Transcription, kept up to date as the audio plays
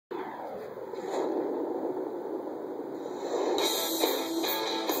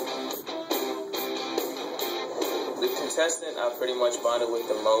contestant I pretty much bonded with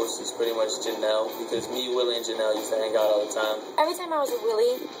the most is pretty much Janelle, because me, Willie, and Janelle used to hang out all the time. Every time I was with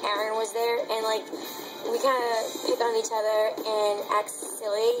Willie, Aaron was there, and like we kind of pick on each other and act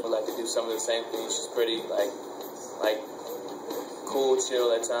silly. We like to do some of the same things. She's pretty like cool, chill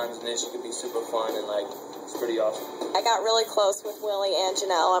at times, and then she could be super fun and like it's pretty awesome. I got really close with Willie and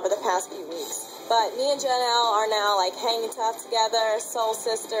Janelle over the past few weeks. But me and Janelle are now like hanging tough together, soul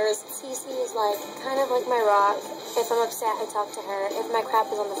sisters. Cece is like kind of like my rock. If I'm upset, I talk to her. If my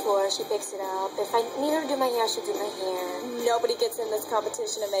crap is on the floor, she picks it up. If I need her to do my hair, she'll do my hair. Nobody gets in this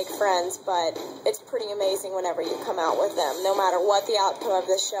competition to make friends, but it's pretty amazing whenever you come out with them. No matter what the outcome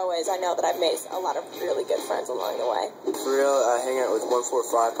of this show is, I know that I've made a lot of really good friends along the way. For real, I hang out with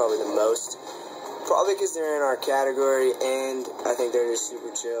 145 probably the most. Probably because they're in our category, and I think they're just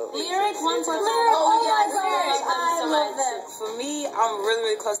super chill. Lyric 145. Oh my gosh, I love them. For me, I'm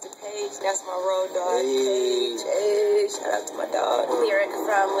really close to Paige. That's my road dog. Hey. Paige. Shout out to my dog. Lyric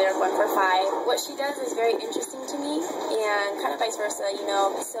from Lyric 145. What she does is very interesting to me, and kind of vice versa, you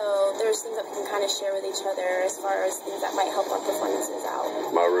know. So there's things that we can kind of share with each other as far as things that might help our performances out.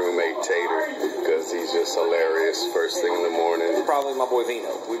 My roommate Tater, because he's just hilarious first thing in the morning. Probably my boy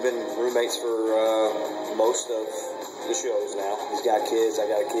Vino. We've been roommates for most of the shows now. He's got kids, I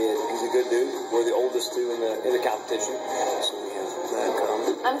got a kid. He's a good dude. We're the oldest two in the competition, so we have that in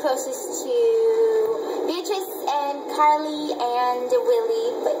common. I'm closest to Beatrice and Carly and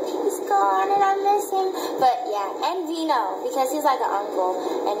Willie, but he's gone and I miss him. But yeah, and Vino, because he's like an uncle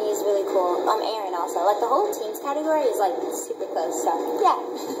and he's really cool. Aaron also. Like the whole teens category is like super close, so yeah.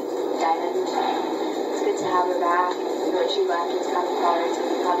 Diamond, it's good to have her back. You know, she left, it's kind of hard to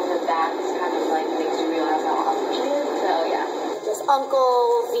have her back. It's kind of like makes you realize how awesome she is. So yeah. There's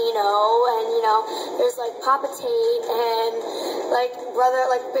Uncle Vino, and you know, there's like Papa Tate, and like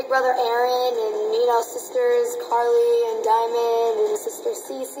big brother Aaron, and you know, sisters Carly and Diamond, and sister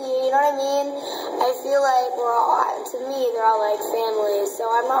Cece. You know what I mean? I feel like to me, they're all like family. So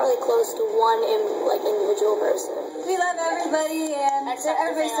I'm not really close to one individual person. We love everybody, and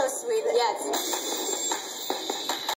everybody's so sweet. Yes.